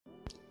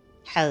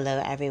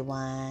Hello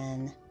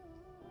everyone,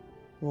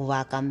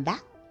 welcome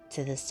back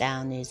to the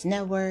Style News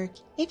Network.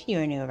 If you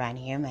are new around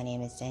here, my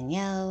name is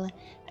Danielle,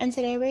 and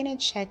today we're going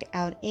to check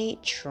out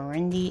 8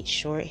 trendy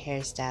short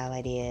hairstyle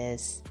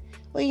ideas.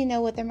 Well, you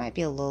know what, there might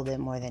be a little bit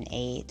more than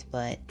 8,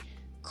 but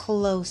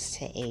close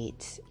to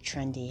 8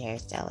 trendy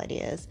hairstyle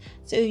ideas.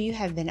 So if you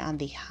have been on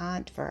the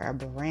hunt for a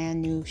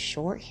brand new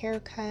short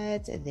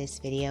haircut, this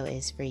video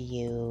is for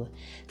you.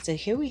 So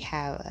here we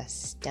have a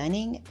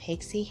stunning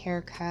pixie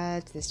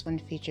haircut. This one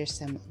features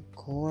some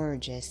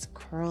gorgeous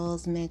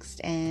curls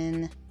mixed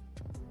in.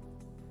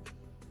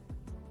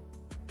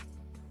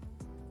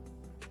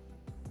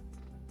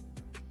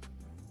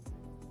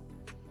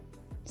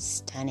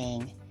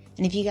 Stunning.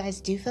 And if you guys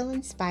do feel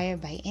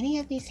inspired by any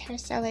of these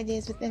hairstyle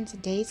ideas within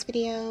today's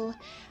video,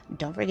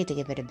 don't forget to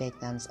give it a big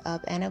thumbs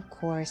up, and of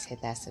course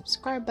hit that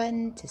subscribe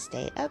button to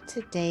stay up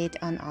to date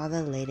on all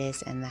the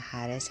latest and the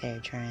hottest hair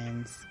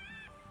trends.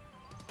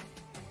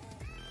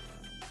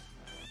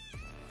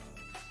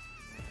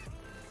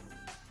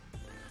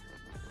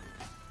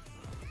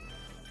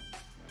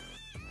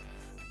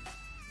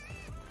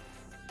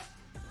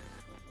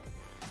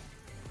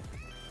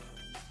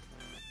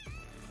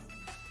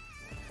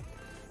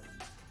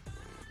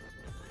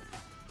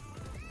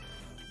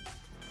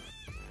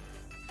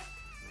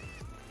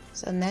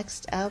 So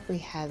next up we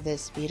have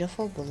this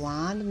beautiful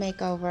blonde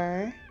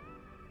makeover,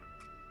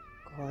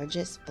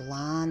 gorgeous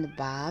blonde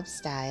bob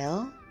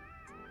style,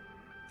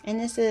 and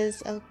this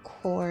is of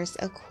course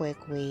a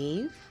quick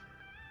weave.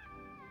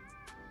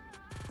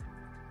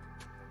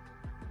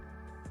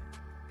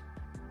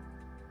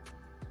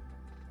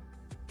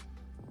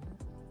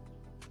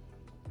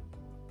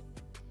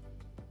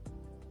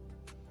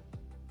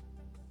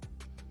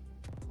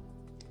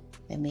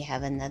 Then we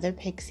have another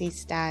pixie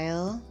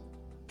style.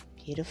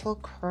 Beautiful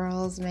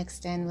curls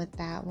mixed in with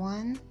that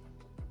one.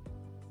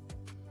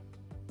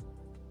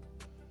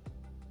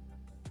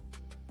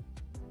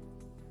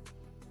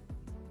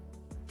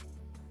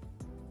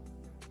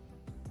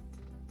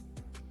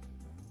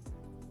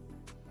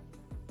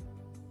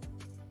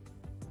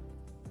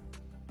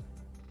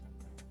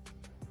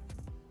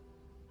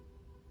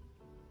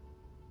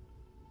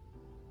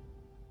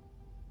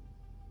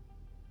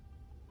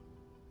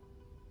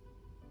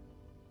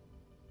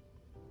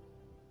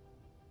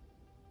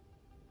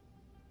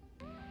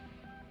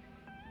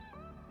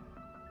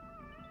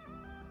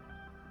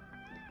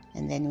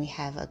 And then we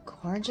have a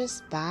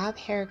gorgeous bob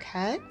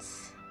haircut.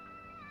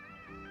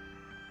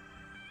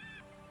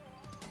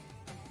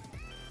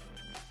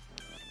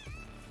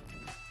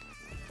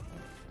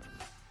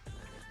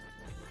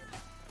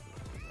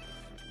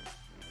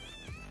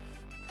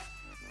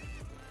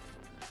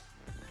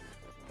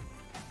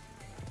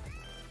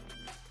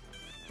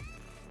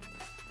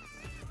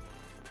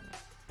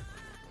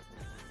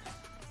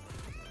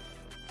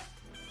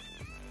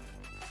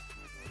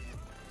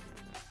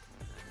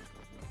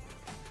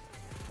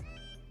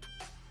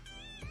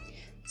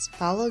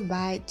 Followed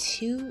by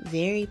 2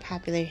 very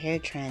popular hair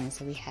trends.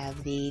 So we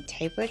have the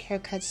tapered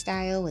haircut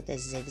style with a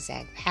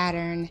zigzag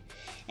pattern,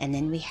 and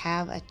then we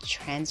have a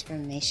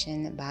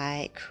transformation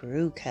by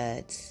crew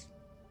cuts.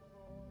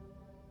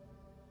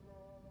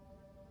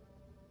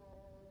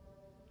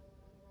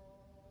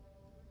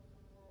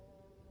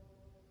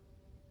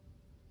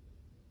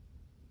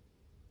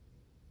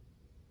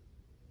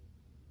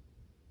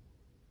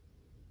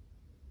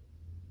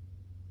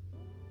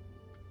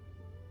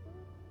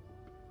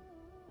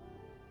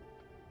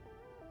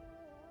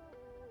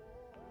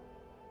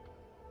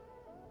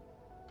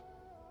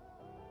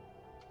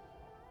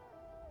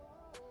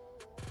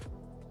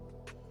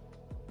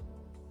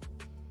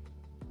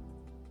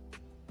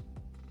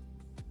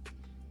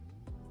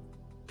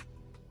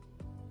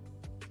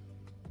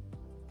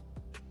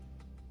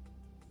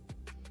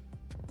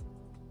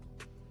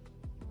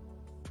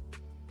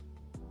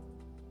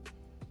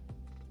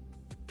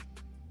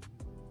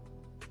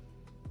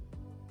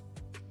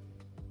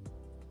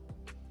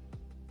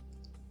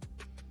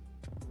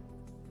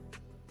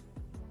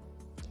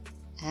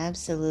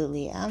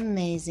 Absolutely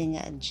amazing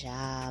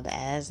job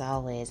as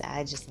always.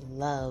 I just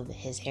love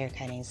his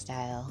haircutting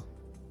style.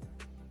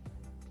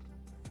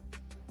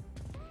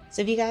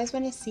 So if you guys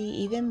want to see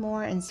even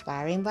more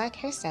inspiring black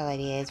hairstyle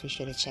ideas, be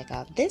sure to check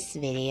out this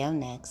video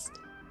next.